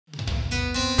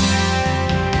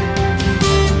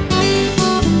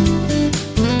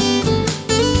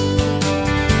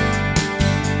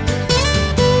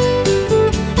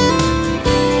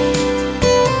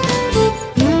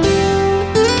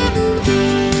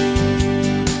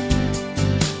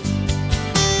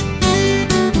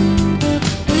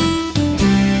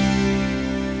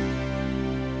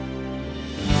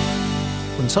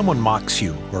someone mocks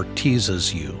you or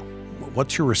teases you,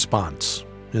 what's your response?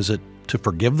 Is it to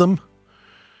forgive them?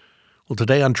 Well,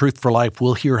 today on Truth for Life,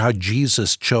 we'll hear how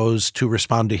Jesus chose to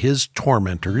respond to his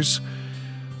tormentors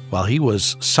while he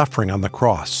was suffering on the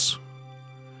cross.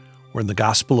 We're in the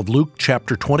Gospel of Luke,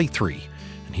 chapter 23,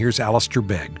 and here's Alistair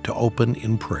Begg to open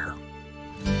in prayer.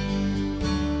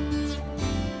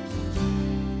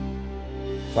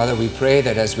 Father, we pray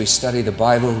that as we study the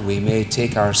Bible, we may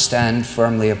take our stand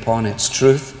firmly upon its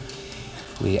truth.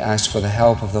 We ask for the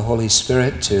help of the Holy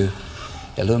Spirit to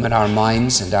illumine our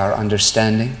minds and our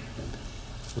understanding.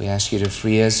 We ask you to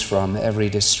free us from every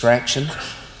distraction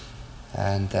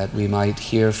and that we might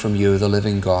hear from you, the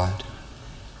living God.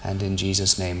 And in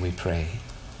Jesus' name we pray.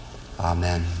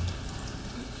 Amen.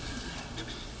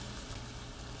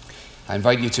 I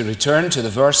invite you to return to the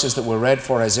verses that were read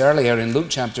for us earlier in Luke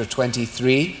chapter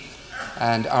 23.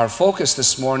 And our focus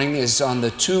this morning is on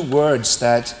the two words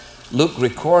that Luke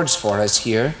records for us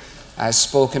here as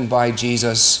spoken by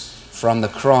Jesus from the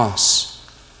cross.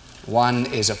 One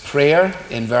is a prayer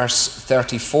in verse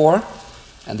 34,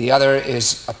 and the other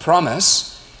is a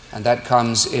promise, and that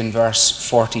comes in verse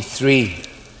 43.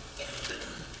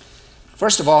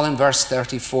 First of all, in verse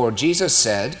 34, Jesus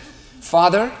said,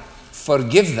 "Father,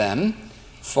 forgive them,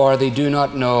 for they do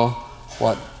not know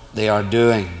what they are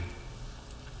doing."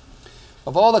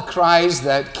 Of all the cries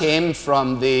that came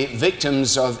from the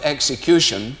victims of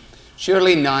execution,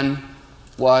 surely none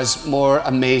was more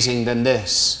amazing than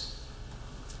this.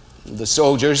 The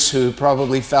soldiers who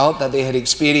probably felt that they had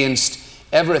experienced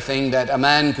everything that a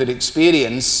man could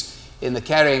experience in the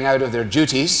carrying out of their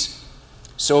duties,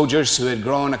 soldiers who had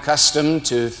grown accustomed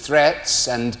to threats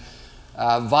and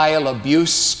vile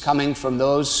abuse coming from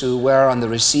those who were on the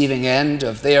receiving end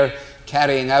of their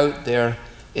carrying out their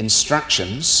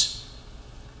instructions,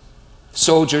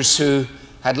 soldiers who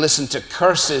had listened to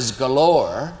curses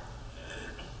galore,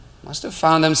 must have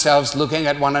found themselves looking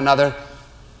at one another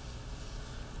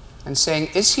and saying,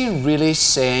 "Is he really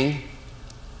saying,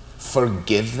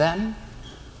 forgive them?"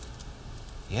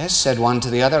 "Yes," said one to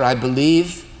the other, "I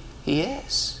believe he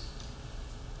is."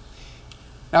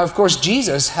 Now, of course,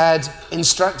 Jesus had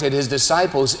instructed his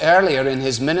disciples earlier in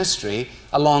his ministry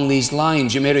along these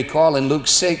lines. You may recall in Luke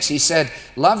 6, he said,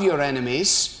 "Love your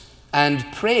enemies and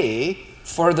pray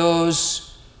for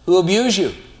those who abuse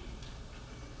you."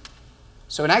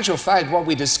 So in actual fact, what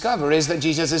we discover is that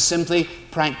Jesus is simply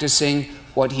practicing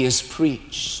what he has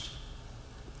preached.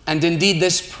 And indeed,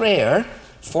 this prayer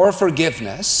for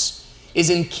forgiveness is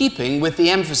in keeping with the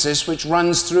emphasis which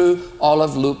runs through all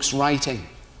of Luke's writing.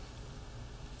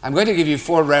 I'm going to give you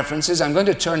 4 references. I'm going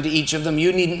to turn to each of them.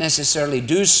 You needn't necessarily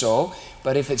do so,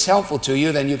 but if it's helpful to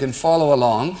you, then you can follow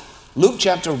along. Luke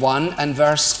chapter 1 and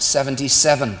verse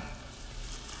 77.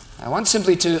 I want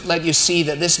simply to let you see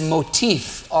that this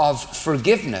motif of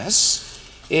forgiveness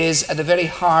is at the very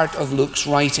heart of Luke's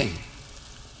writing.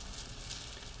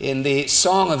 In the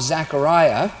Song of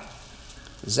Zechariah,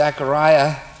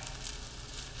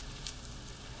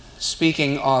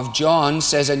 speaking of John,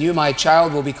 says, "And you, my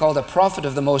child, will be called a prophet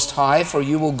of the Most High, for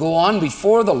you will go on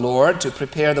before the Lord to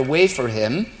prepare the way for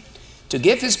him, to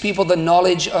give his people the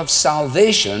knowledge of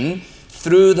salvation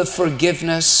through the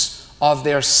forgiveness of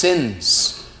their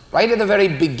sins." Right at the very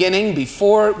beginning,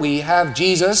 before we have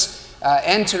Jesus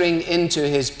entering into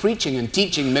his preaching and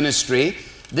teaching ministry,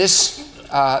 this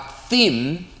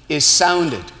theme is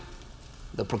sounded: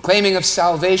 the proclaiming of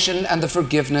salvation and the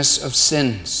forgiveness of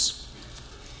sins.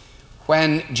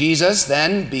 When Jesus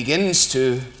then begins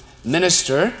to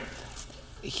minister,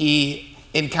 he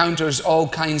encounters all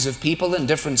kinds of people in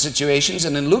different situations.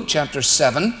 And in Luke chapter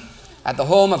 7, at the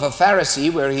home of a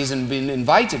Pharisee where he's been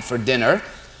invited for dinner,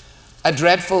 a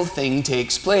dreadful thing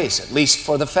takes place, at least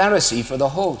for the Pharisee, for the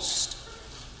host.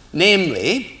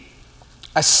 Namely,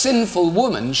 a sinful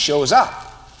woman shows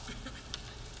up.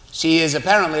 She is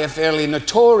apparently a fairly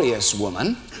notorious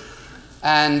woman,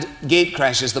 and gate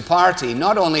crashes the party.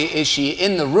 Not only is she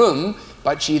in the room,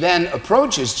 but she then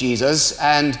approaches Jesus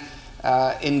and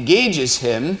engages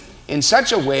him in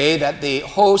such a way that the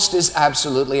host is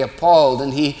absolutely appalled.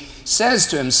 And he says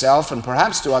to himself, and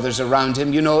perhaps to others around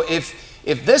him, you know,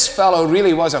 if this fellow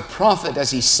really was a prophet, as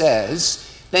he says,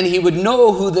 then he would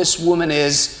know who this woman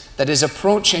is that is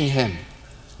approaching him.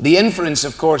 The inference,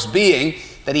 of course, being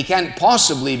that he can't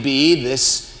possibly be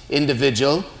this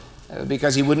individual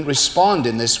because he wouldn't respond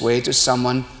in this way to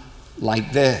someone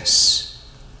like this.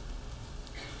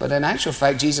 But in actual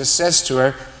fact, Jesus says to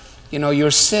her, you know,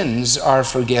 your sins are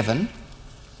forgiven.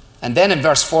 And then in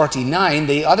verse 49,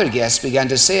 the other guests began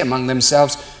to say among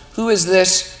themselves, who is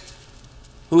this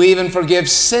who even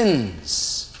forgives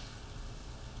sins?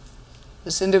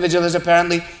 This individual is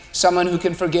apparently someone who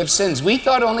can forgive sins. We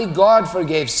thought only God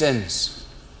forgave sins.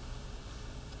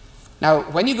 Now,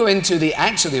 when you go into the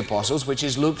Acts of the Apostles, which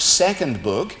is Luke's second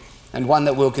book, and one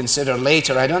that we'll consider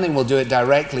later, I don't think we'll do it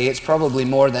directly. It's probably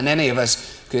more than any of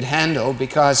us could handle,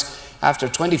 because after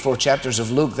 24 chapters of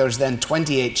Luke, there's then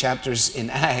 28 chapters in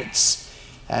Acts.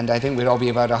 And I think we'd all be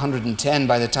about 110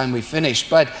 by the time we finish.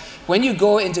 But when you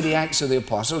go into the Acts of the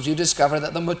Apostles, you discover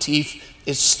that the motif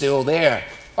is still there.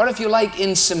 Or if you like,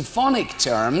 in symphonic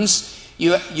terms,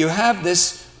 you have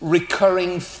this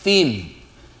recurring theme.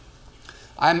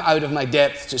 I'm out of my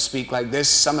depth to speak like this.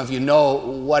 Some of you know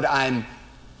what I'm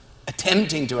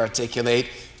attempting to articulate.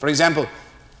 For example,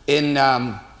 in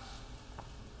the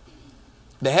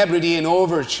Hebridean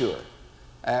Overture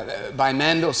by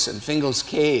Mendelssohn, Fingal's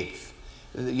Cave,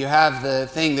 you have the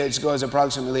thing that goes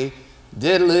approximately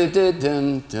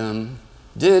diddle-dum-dum,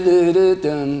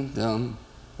 diddle-dum-dum,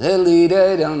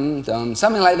 diddle-dum-dum,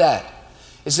 something like that.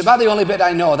 It's about the only bit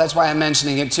I know. That's why I'm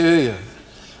mentioning it to you.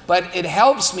 But it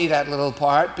helps me, that little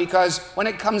part, because when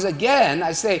it comes again,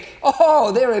 I say,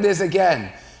 oh, there it is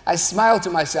again. I smile to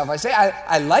myself. I say,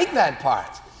 I like that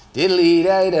part.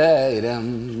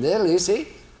 Diddly-da-da-dum, diddly, see?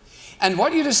 And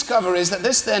what you discover is that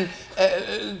this then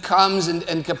comes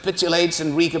and capitulates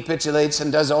and recapitulates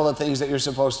and does all the things that you're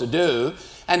supposed to do.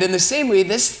 And in the same way,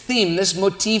 this theme, this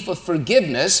motif of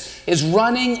forgiveness is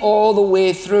running all the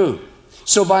way through.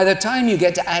 So by the time you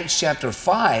get to Acts chapter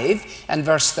 5 and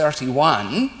verse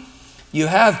 31, you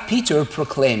have Peter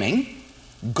proclaiming,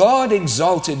 God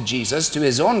exalted Jesus to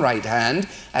his own right hand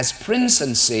as Prince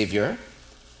and Savior.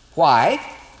 Why?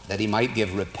 That he might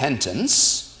give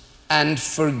repentance and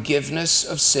forgiveness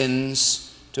of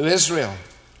sins to Israel.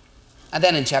 And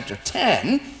then in chapter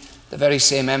 10, the very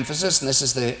same emphasis, and this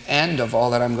is the end of all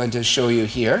that I'm going to show you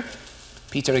here.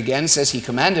 Peter again says, he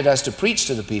commanded us to preach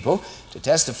to the people, to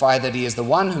testify that he is the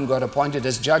one whom God appointed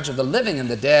as judge of the living and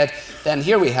the dead. Then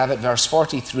here we have it, verse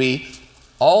 43,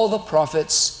 all the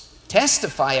prophets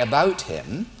testify about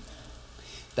him,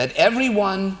 that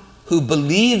everyone who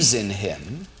believes in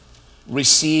him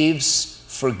receives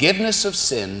forgiveness of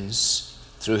sins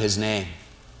through his name.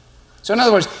 So in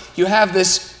other words, you have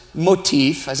this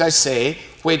motif, as I say,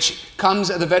 which comes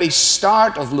at the very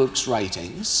start of Luke's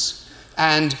writings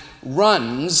and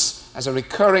runs as a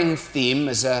recurring theme,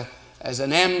 as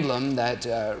an emblem that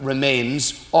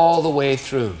remains all the way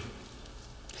through.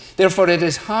 Therefore, it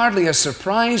is hardly a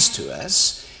surprise to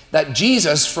us that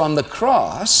Jesus from the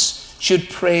cross should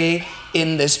pray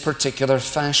in this particular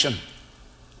fashion.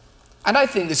 And I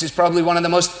think this is probably one of the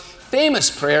most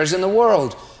famous prayers in the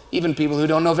world. Even people who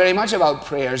don't know very much about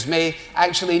prayers may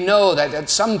actually know that at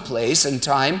some place in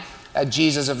time,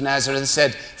 Jesus of Nazareth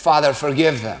said, Father,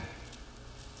 forgive them.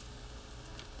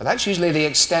 But that's usually the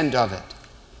extent of it.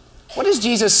 What is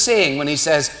Jesus saying when he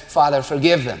says, Father,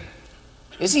 forgive them?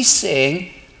 Is he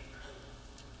saying,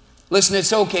 listen,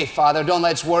 it's okay, Father,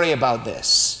 let's worry about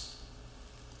this.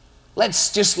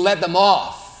 Let's just let them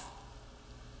off.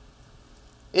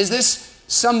 Is this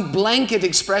some blanket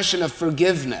expression of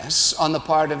forgiveness on the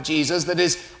part of Jesus that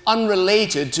is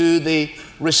unrelated to the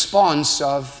response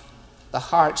of the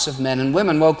hearts of men and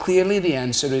women? Well, clearly the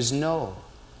answer is no.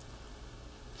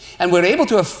 And we're able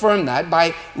to affirm that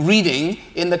by reading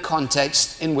in the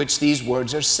context in which these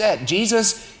words are said.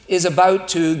 Jesus is about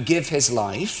to give his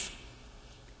life,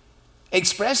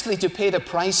 expressly to pay the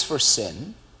price for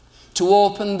sin, to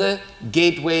open the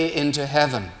gateway into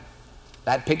heaven.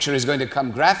 That picture is going to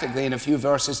come graphically in a few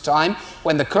verses' time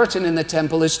when the curtain in the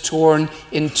temple is torn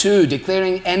in two,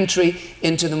 declaring entry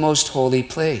into the most holy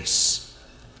place.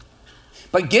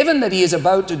 But given that he is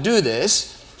about to do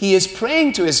this, he is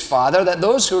praying to his Father that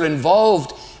those who are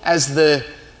involved as the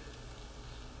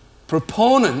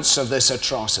proponents of this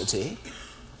atrocity,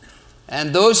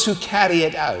 and those who carry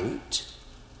it out,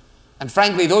 and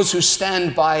frankly those who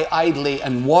stand by idly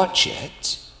and watch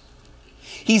it,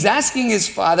 he's asking his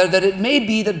Father that it may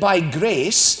be that by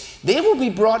grace they will be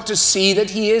brought to see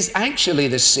that he is actually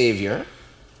the Savior.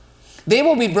 They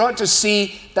will be brought to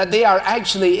see that they are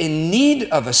actually in need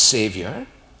of a Savior.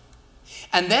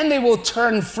 And then they will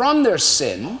turn from their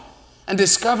sin and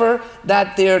discover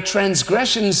that their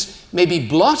transgressions may be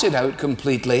blotted out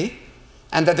completely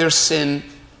and that their sin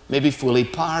may be fully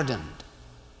pardoned.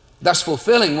 Thus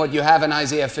fulfilling what you have in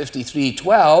Isaiah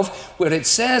 53:12, where it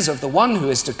says of the one who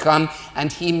is to come,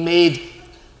 and he made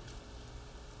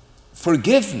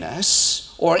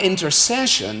forgiveness or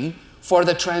intercession for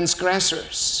the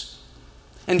transgressors.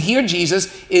 And here Jesus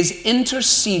is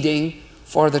interceding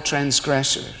for the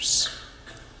transgressors.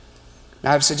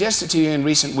 Now, I've suggested to you in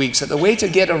recent weeks that the way to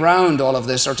get around all of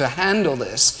this, or to handle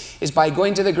this, is by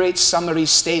going to the great summary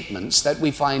statements that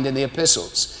we find in the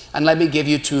epistles. And let me give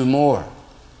you two more.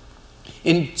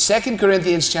 In 2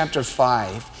 Corinthians chapter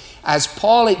 5, as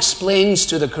Paul explains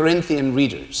to the Corinthian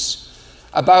readers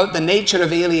about the nature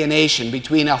of alienation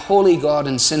between a holy God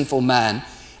and sinful man,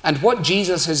 and what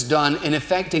Jesus has done in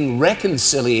effecting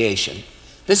reconciliation,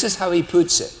 this is how he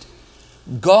puts it.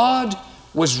 God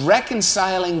was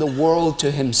reconciling the world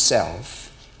to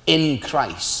himself in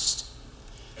Christ,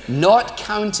 not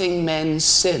counting men's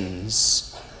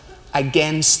sins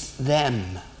against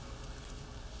them.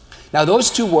 Now,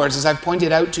 those two words, as I've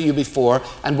pointed out to you before,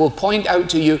 and will point out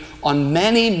to you on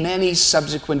many, many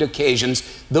subsequent occasions,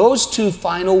 those two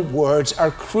final words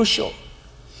are crucial.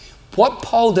 What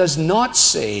Paul does not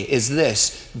say is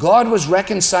this: God was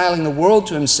reconciling the world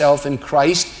to himself in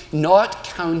Christ, not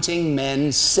counting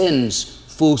men's sins.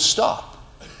 Full stop.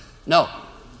 No.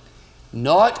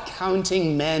 Not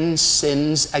counting men's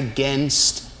sins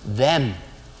against them.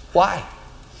 Why?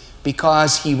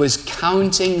 Because he was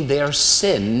counting their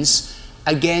sins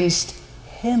against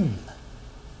him.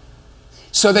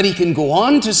 So that he can go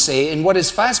on to say, in what is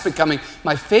fast becoming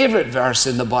my favorite verse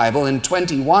in the Bible, in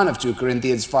 21 of 2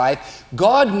 Corinthians 5,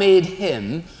 God made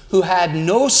him who had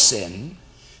no sin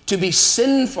to be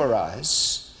sin for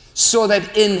us, so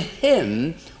that in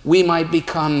him we might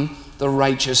become the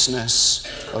righteousness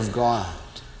of God.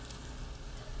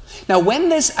 Now, when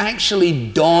this actually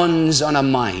dawns on a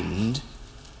mind,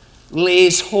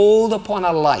 lays hold upon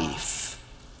a life,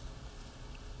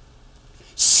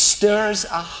 stirs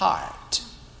a heart,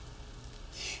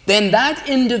 then that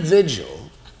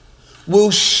individual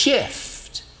will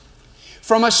shift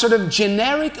from a sort of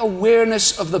generic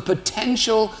awareness of the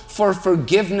potential for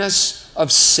forgiveness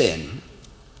of sin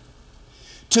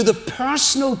to the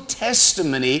personal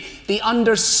testimony, the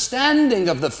understanding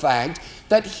of the fact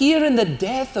that here in the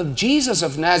death of Jesus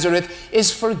of Nazareth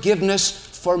is forgiveness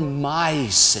for my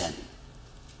sin.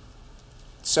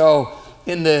 So,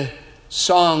 in the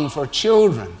song for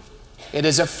children, it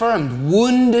is affirmed,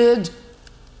 wounded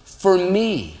for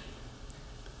me.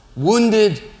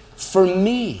 Wounded for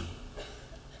me.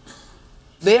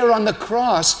 There on the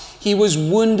cross, he was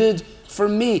wounded for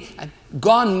me. And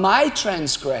gone my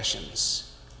transgressions.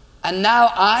 And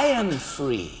now I am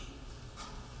free.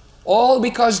 All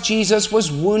because Jesus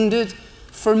was wounded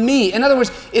for me. In other words,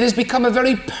 it has become a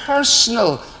very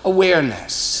personal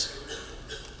awareness.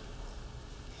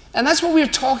 And that's what we're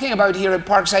talking about here at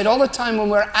Parkside all the time when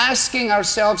we're asking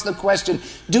ourselves the question,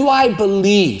 do I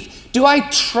believe? Do I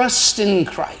trust in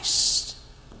Christ?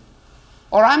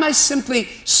 Or am I simply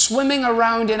swimming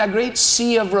around in a great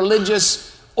sea of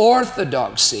religious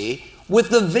orthodoxy with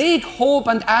the vague hope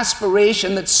and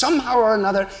aspiration that somehow or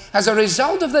another, as a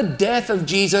result of the death of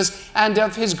Jesus and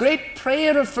of his great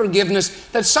prayer of forgiveness,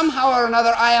 that somehow or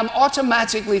another I am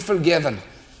automatically forgiven?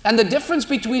 And the difference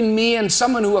between me and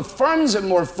someone who affirms it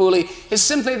more fully is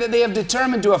simply that they have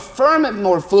determined to affirm it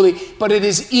more fully, but it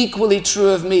is equally true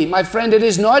of me. My friend, it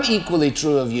is not equally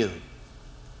true of you.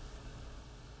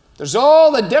 There's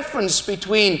all the difference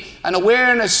between an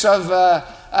awareness of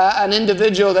an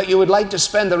individual that you would like to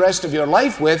spend the rest of your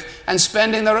life with and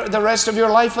spending the rest of your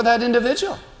life with that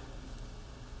individual.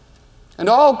 And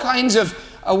all kinds of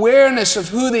awareness of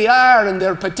who they are and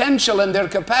their potential and their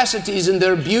capacities and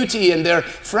their beauty and their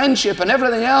friendship and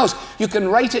everything else. You can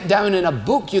write it down in a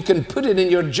book. You can put it in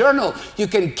your journal. You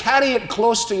can carry it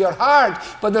close to your heart.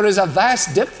 But there is a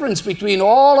vast difference between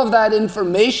all of that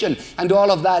information and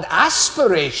all of that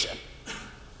aspiration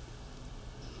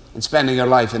and spending your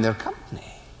life in their company.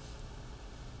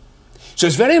 So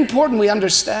it's very important we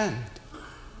understand.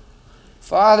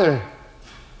 Father,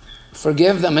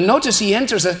 forgive them. And notice he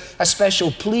enters a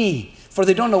special plea, for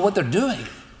they don't know what they're doing.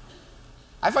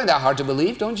 I find that hard to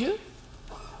believe, don't you?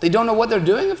 They don't know what they're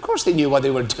doing? Of course they knew what they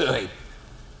were doing.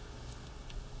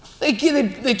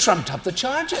 They trumped up the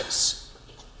charges.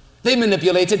 They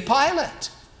manipulated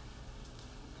Pilate.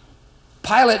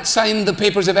 Pilate signed the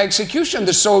papers of execution.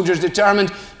 The soldiers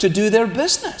determined to do their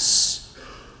business.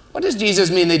 What does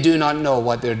Jesus mean they do not know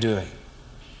what they're doing?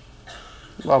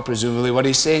 Well, presumably what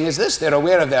he's saying is this: they're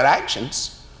aware of their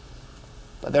actions,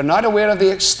 but they're not aware of the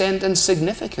extent and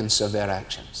significance of their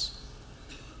actions.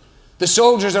 The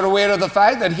soldiers are aware of the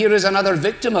fact that here is another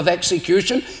victim of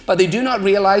execution, but they do not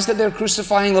realize that they're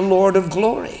crucifying the Lord of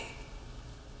glory.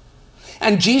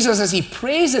 And Jesus, as he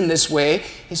prays in this way,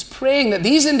 is praying that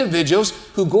these individuals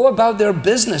who go about their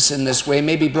business in this way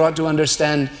may be brought to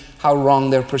understand how wrong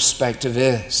their perspective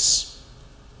is.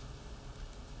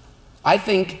 I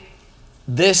think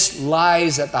this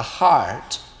lies at the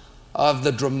heart of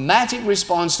the dramatic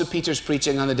response to Peter's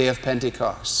preaching on the day of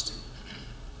Pentecost.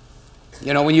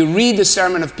 You know, when you read the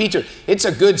sermon of Peter, it's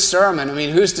a good sermon. I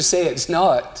mean, who's to say it's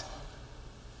not?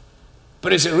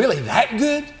 But is it really that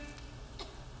good?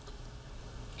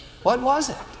 What was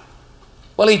it?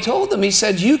 Well, he told them, he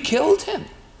said, you killed him.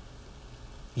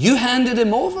 You handed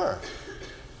him over.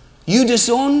 You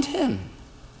disowned him.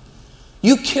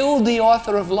 You killed the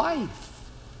author of life.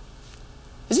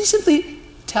 Is he simply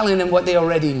telling them what they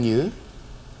already knew?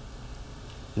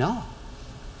 No.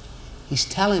 He's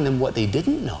telling them what they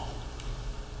didn't know.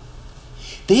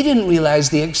 They didn't realize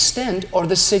the extent or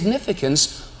the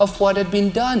significance of what had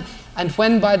been done. And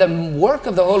when by the work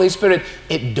of the Holy Spirit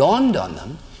it dawned on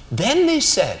them, then they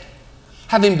said,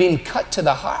 having been cut to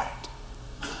the heart,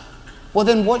 well,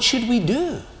 then what should we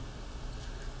do?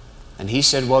 And he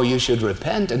said, well, you should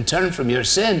repent and turn from your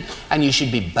sin, and you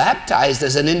should be baptized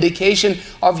as an indication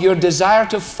of your desire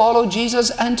to follow Jesus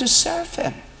and to serve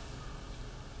him.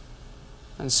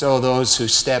 And so those who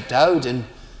stepped out in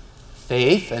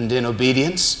faith and in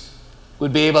obedience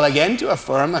would be able again to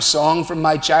affirm a song from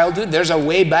my childhood. There's a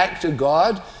way back to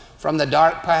God from the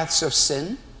dark paths of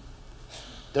sin.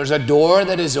 There's a door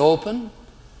that is open,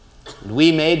 and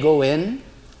we may go in.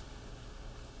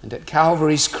 And at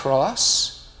Calvary's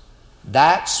cross,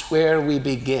 that's where we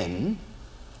begin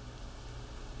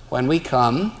when we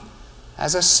come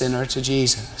as a sinner to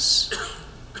Jesus.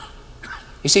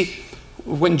 You see,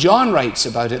 when John writes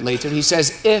about it later, he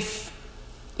says, if,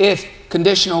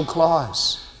 conditional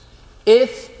clause,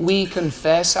 if we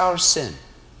confess our sin,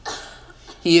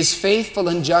 he is faithful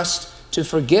and just to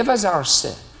forgive us our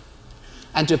sin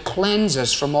and to cleanse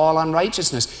us from all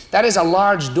unrighteousness. That is a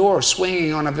large door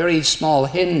swinging on a very small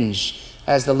hinge,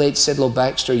 as the late Sidlow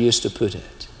Baxter used to put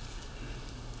it.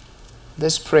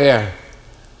 This prayer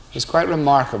is quite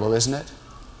remarkable, isn't it?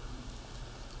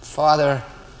 Father,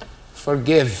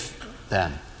 forgive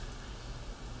them.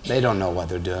 They don't know what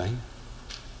they're doing.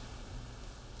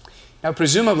 Now,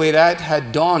 presumably that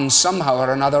had dawned somehow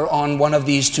or another on one of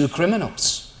these two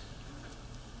criminals.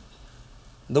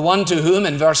 The one to whom,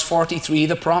 in verse 43,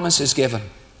 the promise is given.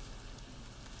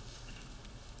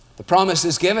 The promise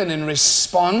is given in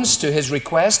response to his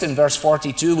request in verse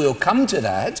 42. We'll come to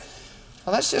that.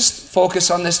 Well, let's just focus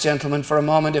on this gentleman for a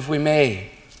moment, if we may.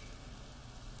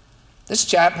 This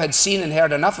chap had seen and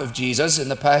heard enough of Jesus in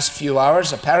the past few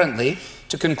hours, apparently,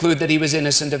 to conclude that he was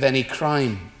innocent of any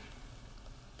crime.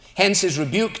 Hence his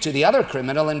rebuke to the other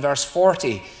criminal in verse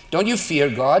 40. Don't you fear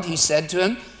God, he said to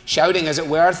him, shouting, as it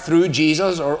were, through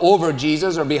Jesus or over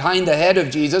Jesus or behind the head of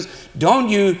Jesus. Don't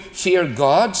you fear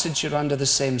God, since you're under the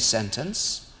same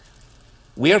sentence?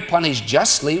 We're punished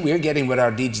justly. We're getting what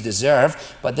our deeds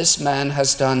deserve. But this man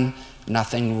has done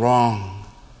nothing wrong.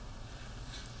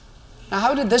 Now,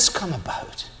 how did this come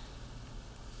about?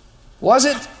 Was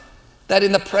it that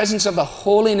in the presence of the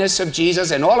holiness of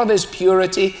Jesus and all of his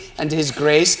purity and his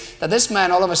grace, that this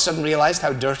man all of a sudden realized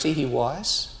how dirty he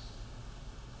was?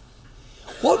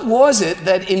 What was it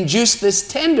that induced this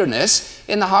tenderness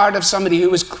in the heart of somebody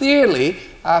who was clearly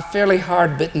a fairly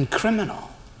hard-bitten criminal?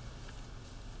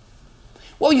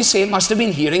 Well, you say it must have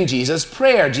been hearing Jesus'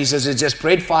 prayer. Jesus had just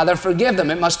prayed, Father, forgive them.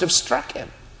 It must have struck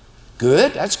him.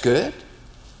 Good, that's good.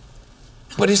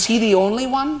 But is he the only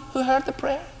one who heard the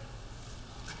prayer?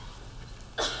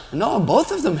 No,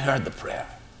 both of them heard the prayer.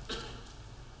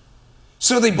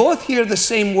 So they both hear the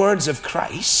same words of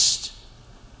Christ,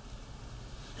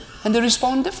 and they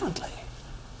respond differently.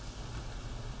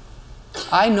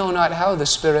 I know not how the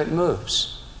Spirit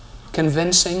moves,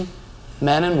 convincing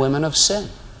men and women of sin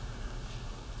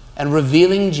and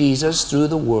revealing Jesus through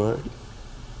the Word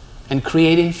and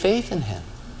creating faith in him.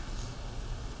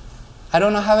 I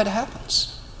don't know how it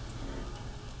happens.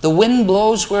 The wind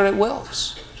blows where it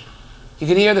wills. You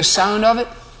can hear the sound of it.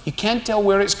 You can't tell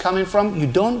where it's coming from. You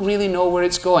don't really know where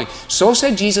it's going. So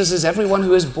said Jesus, is everyone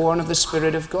who is born of the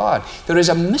Spirit of God. There is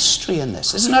a mystery in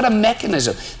this. This is not a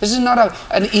mechanism. This is not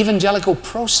an evangelical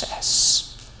process.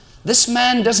 This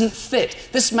man doesn't fit.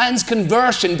 This man's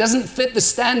conversion doesn't fit the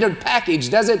standard package,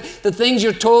 does it? The things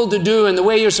you're told to do and the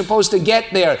way you're supposed to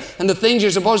get there and the things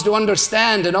you're supposed to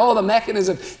understand and all the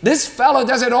mechanisms. This fellow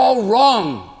does it all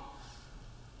wrong.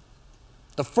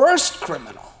 The first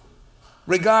criminal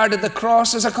regarded the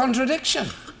cross as a contradiction.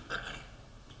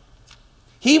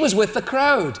 He was with the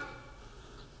crowd.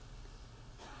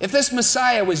 If this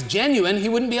Messiah was genuine, he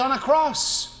wouldn't be on a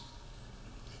cross.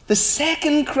 The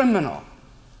second criminal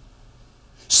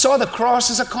saw the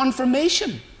cross as a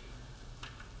confirmation.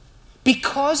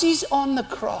 Because he's on the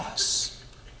cross,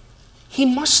 he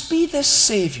must be this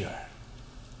Savior.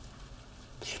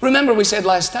 Remember, we said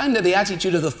last time that the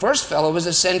attitude of the first fellow was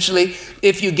essentially,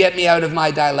 if you get me out of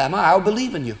my dilemma, I'll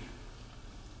believe in you.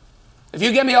 If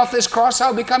you get me off this cross,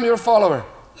 I'll become your follower.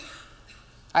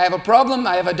 I have a problem,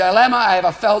 I have a dilemma, I have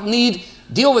a felt need.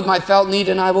 Deal with my felt need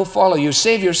and I will follow you.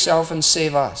 Save yourself and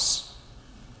save us.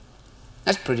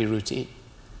 That's pretty routine.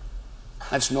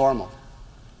 That's normal.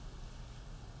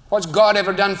 What's God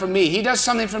ever done for me? He does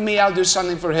something for me, I'll do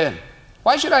something for him.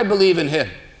 Why should I believe in him?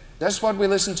 That's what we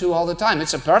listen to all the time.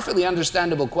 It's a perfectly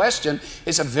understandable question.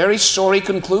 It's a very sorry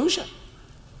conclusion.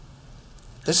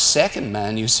 This second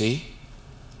man, you see,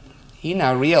 he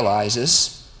now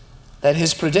realizes that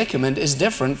his predicament is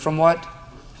different from what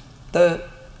the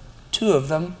two of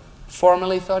them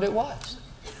formerly thought it was.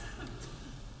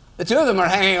 The two of them are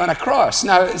hanging on a cross.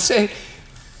 Now, say,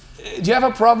 do you have a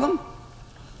problem?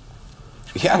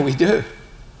 Yeah, we do.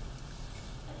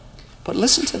 But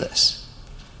listen to this.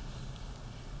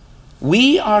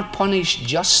 We are punished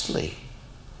justly,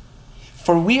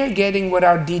 for we are getting what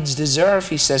our deeds deserve,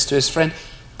 he says to his friend,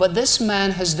 but this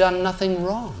man has done nothing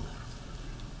wrong.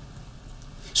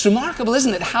 It's remarkable,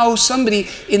 isn't it, how somebody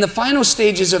in the final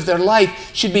stages of their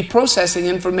life should be processing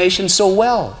information so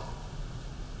well.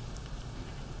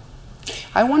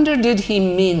 I wonder, did he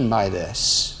mean by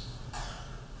this?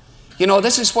 You know,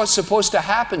 this is what's supposed to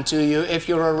happen to you if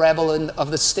you're a rebel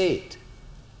of the state.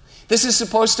 This is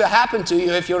supposed to happen to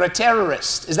you if you're a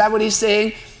terrorist. Is that what he's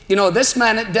saying? You know, this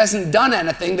man hasn't done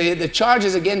anything. The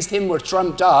charges against him were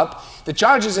trumped up. The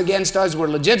charges against us were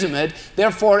legitimate.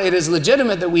 Therefore, it is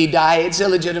legitimate that we die. It's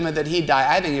illegitimate that he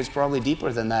die. I think it's probably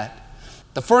deeper than that.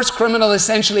 The first criminal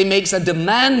essentially makes a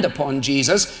demand upon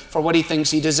Jesus for what he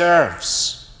thinks he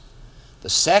deserves. The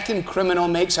second criminal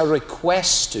makes a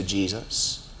request to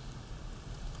Jesus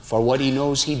for what he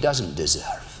knows he doesn't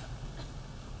deserve.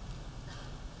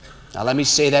 Now, let me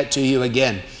say that to you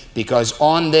again, because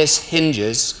on this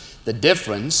hinges the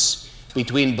difference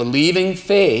between believing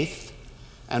faith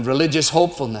and religious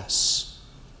hopefulness.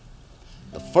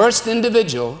 The first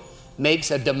individual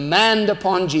makes a demand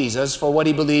upon Jesus for what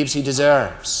he believes he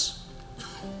deserves.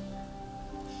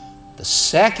 The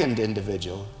second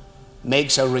individual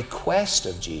makes a request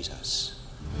of Jesus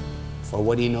for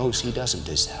what he knows he doesn't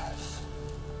deserve.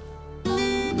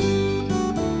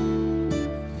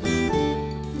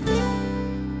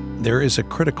 There is a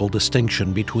critical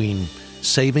distinction between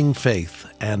saving faith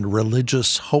and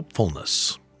religious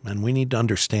hopefulness, and we need to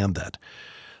understand that.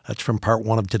 That's from part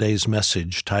one of today's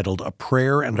message titled A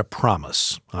Prayer and a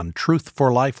Promise on Truth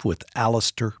for Life with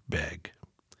Alistair Begg.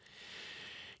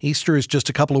 Easter is just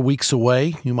a couple of weeks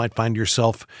away. You might find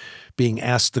yourself being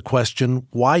asked the question,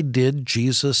 why did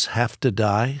Jesus have to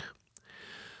die?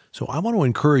 So I want to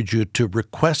encourage you to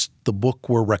request the book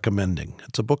we're recommending.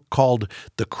 It's a book called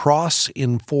The Cross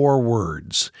in 4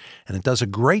 Words, and it does a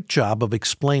great job of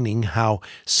explaining how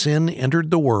sin entered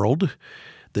the world,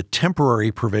 the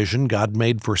temporary provision God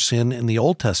made for sin in the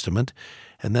Old Testament,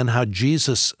 and then how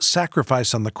Jesus'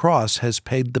 sacrifice on the cross has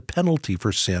paid the penalty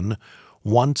for sin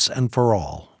once and for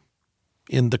all.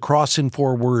 In The Cross in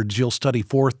 4 Words, you'll study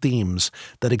 4 themes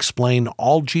that explain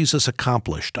all Jesus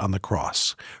accomplished on the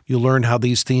cross. You'll learn how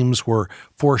these themes were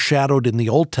foreshadowed in the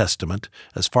Old Testament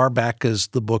as far back as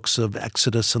the books of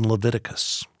Exodus and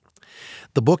Leviticus.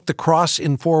 The book, The Cross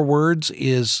in 4 Words,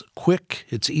 is quick,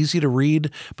 it's easy to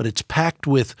read, but it's packed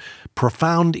with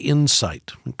profound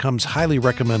insight. It comes highly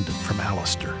recommended from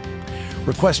Alistair.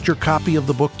 Request your copy of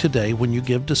the book today when you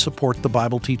give to support the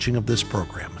Bible teaching of this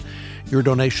program. Your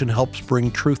donation helps bring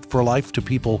Truth for Life to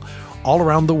people all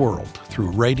around the world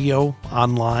through radio,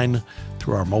 online,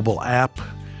 through our mobile app.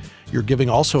 Your giving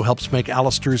also helps make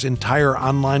Alistair's entire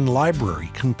online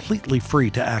library completely free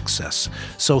to access.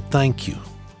 So thank you.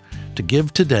 To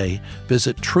give today,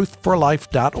 visit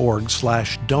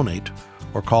truthforlife.org/donate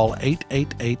or call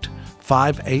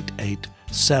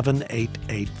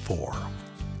 888-588-7884.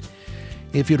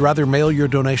 If you'd rather mail your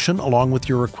donation along with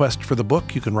your request for the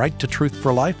book, you can write to Truth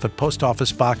for Life at Post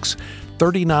Office Box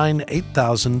 39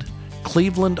 8000,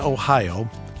 Cleveland, Ohio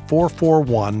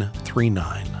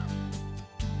 44139.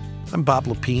 I'm Bob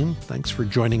Lepine. Thanks for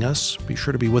joining us. Be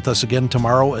sure to be with us again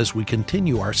tomorrow as we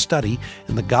continue our study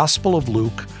in the Gospel of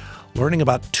Luke, learning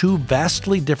about 2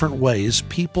 vastly different ways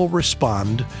people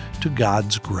respond to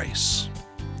God's grace.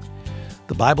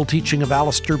 The Bible teaching of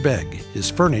Alistair Begg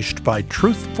is furnished by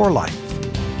Truth for Life,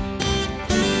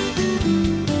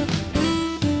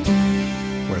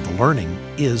 where the learning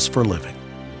is for living.